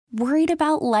Worried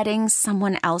about letting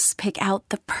someone else pick out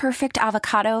the perfect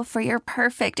avocado for your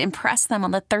perfect impress them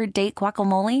on the third date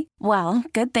guacamole? Well,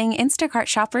 good thing Instacart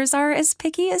shoppers are as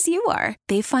picky as you are.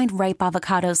 They find ripe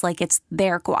avocados like it's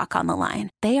their guac on the line.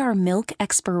 They are milk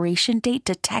expiration date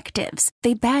detectives.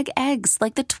 They bag eggs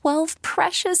like the 12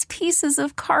 precious pieces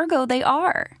of cargo they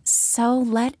are. So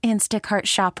let Instacart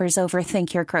shoppers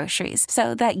overthink your groceries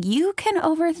so that you can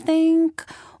overthink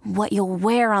what you'll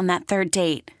wear on that third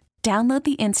date. Download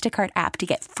the Instacart app to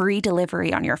get free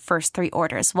delivery on your first 3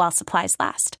 orders while supplies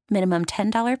last. Minimum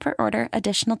 $10 per order.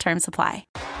 Additional terms apply.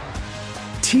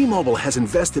 T-Mobile has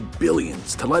invested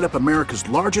billions to light up America's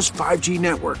largest 5G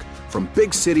network, from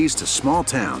big cities to small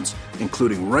towns,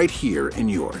 including right here in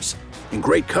yours. And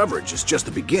great coverage is just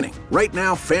the beginning. Right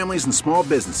now, families and small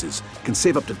businesses can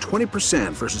save up to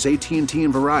 20% versus AT&T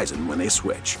and Verizon when they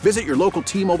switch. Visit your local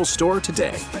T-Mobile store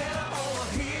today.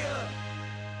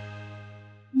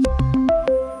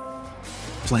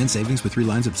 Plan savings with 3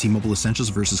 lines of T-Mobile Essentials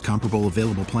versus comparable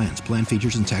available plans. Plan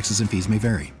features and taxes and fees may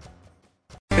vary.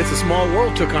 It's a Small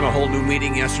World took on a whole new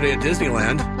meaning yesterday at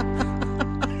Disneyland.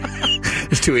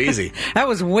 It's too easy. That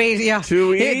was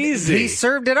too easy. He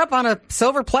served it up on a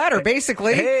silver platter,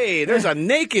 basically. Hey, there's a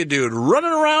naked dude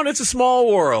running around. It's a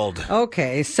small world.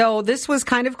 Okay, so this was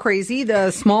kind of crazy.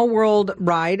 The Small World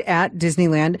ride at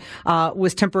Disneyland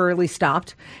was temporarily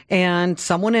stopped, and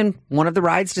someone in one of the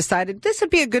rides decided this would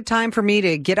be a good time for me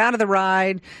to get out of the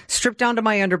ride, strip down to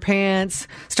my underpants,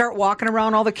 start walking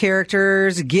around all the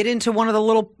characters, get into one of the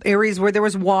little areas where there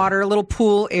was water, a little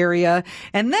pool area,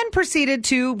 and then proceeded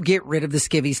to get rid of the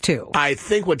skivvies too. I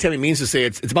think what Timmy means to say,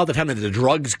 it's about the time that the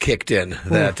drugs kicked in.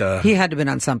 That he had to have been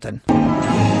on something.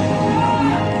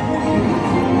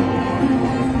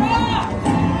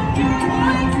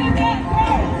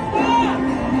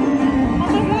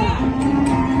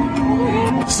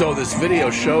 So this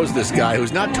video shows this guy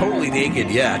who's not totally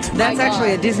naked yet. That's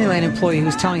actually a Disneyland employee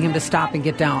who's telling him to stop and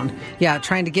get down. Yeah,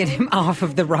 trying to get him off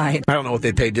of the ride. I don't know what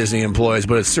they pay Disney employees,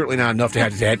 but it's certainly not enough to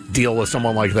have to deal with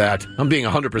someone like that. I'm being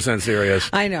 100% serious.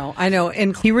 I know.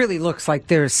 And he really looks like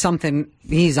there's something,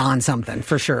 he's on something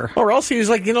for sure. Or else he's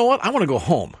like, you know what? I want to go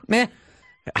home. Meh.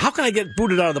 How can I get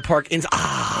booted out of the park?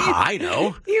 I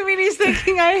know. You mean he's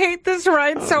thinking, I hate this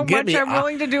ride so much, I'm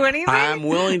willing to do anything? I'm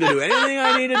willing to do anything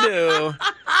I need to do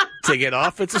to get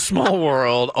off It's a Small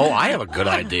World. Oh, I have a good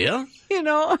idea. You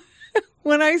know,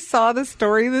 when I saw the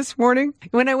story this morning,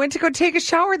 when I went to go take a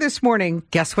shower this morning,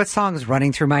 guess what song's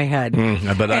running through my head?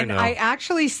 I bet I know. I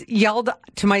actually yelled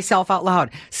to myself out loud,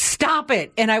 stop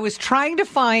it. And I was trying to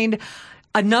find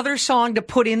another song to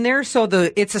put in there so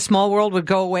the It's a Small World would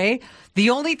go away.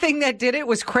 The only thing that did it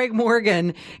was Craig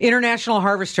Morgan, International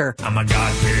Harvester. I'm a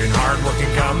God-fearing,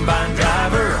 hard-working combine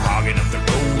driver, hogging up the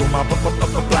road on my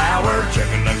flower,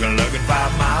 chugging, lugging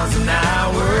 5 miles an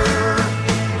hour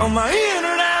on my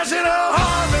International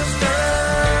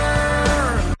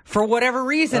Harvester. For whatever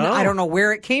reason, I don't know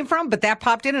where it came from, but that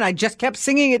popped in, and I just kept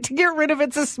singing it to get rid of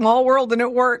It's a Small World, and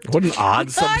it worked. What an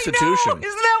odd substitution. I know.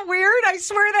 Isn't that weird? I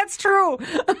swear that's true.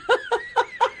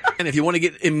 And if you want to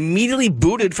get immediately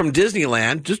booted from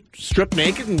Disneyland, just strip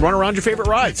naked and run around your favorite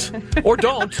rides. Or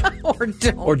don't. Or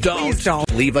don't. Please don't.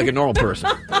 Leave like a normal person.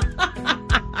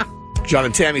 John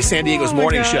and Tammy, San Diego's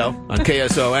morning show on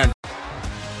KSON.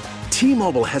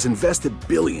 T-Mobile has invested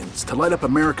billions to light up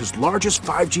America's largest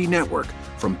 5G network,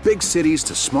 from big cities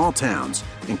to small towns,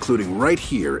 including right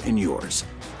here in yours.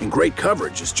 And great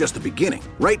coverage is just the beginning.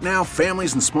 Right now,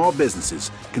 families and small businesses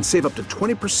can save up to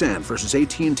 20% versus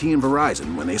AT&T and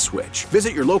Verizon when they switch.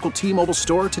 Visit your local T-Mobile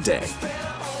store today.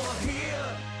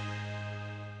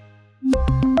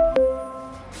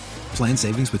 Plan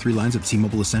savings with 3 lines of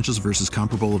T-Mobile Essentials versus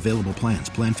comparable available plans.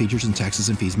 Plan features and taxes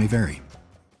and fees may vary.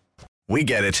 We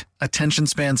get it. Attention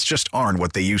spans just aren't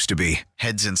what they used to be.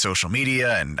 Heads in social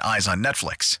media and eyes on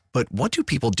Netflix. But what do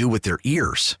people do with their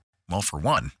ears? Well, for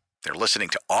one, they're listening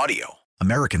to audio.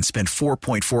 Americans spend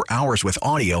 4.4 hours with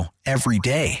audio every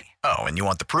day. Oh, and you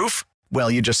want the proof?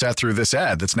 Well, you just sat through this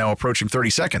ad that's now approaching 30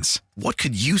 seconds. What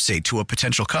could you say to a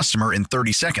potential customer in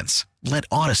 30 seconds? Let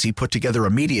Odyssey put together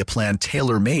a media plan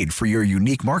tailor-made for your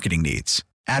unique marketing needs.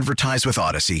 Advertise with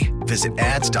Odyssey. Visit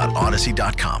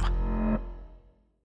ads.odyssey.com.